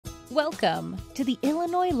Welcome to the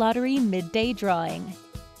Illinois Lottery Midday Drawing.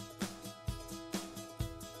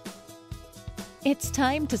 It's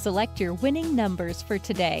time to select your winning numbers for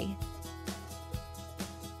today.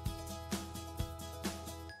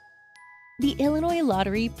 The Illinois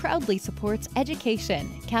Lottery proudly supports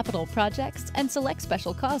education, capital projects, and select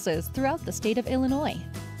special causes throughout the state of Illinois.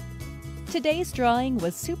 Today's drawing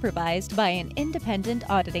was supervised by an independent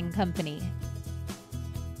auditing company.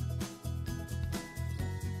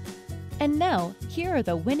 And now, here are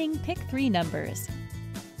the winning Pick 3 numbers.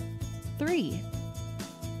 3,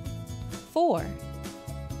 4,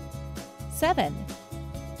 7,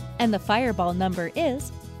 and the fireball number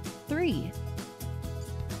is 3.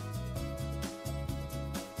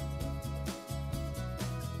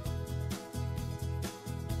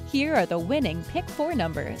 Here are the winning Pick 4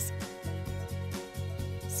 numbers.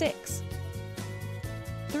 6,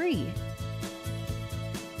 3,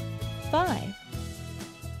 5,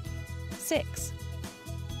 6,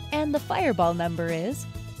 and the fireball number is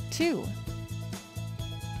 2.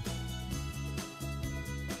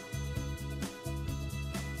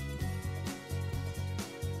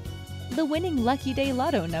 The winning Lucky Day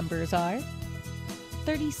Lotto numbers are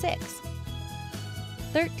 36,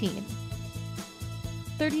 13,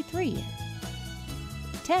 33,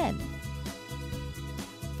 10,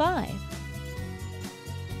 5.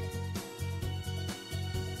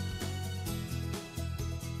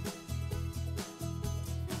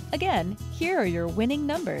 Again, here are your winning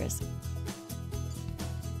numbers.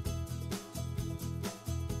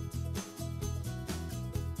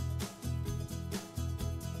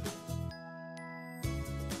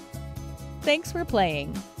 Thanks for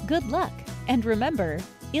playing. Good luck, and remember,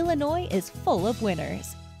 Illinois is full of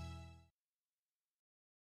winners.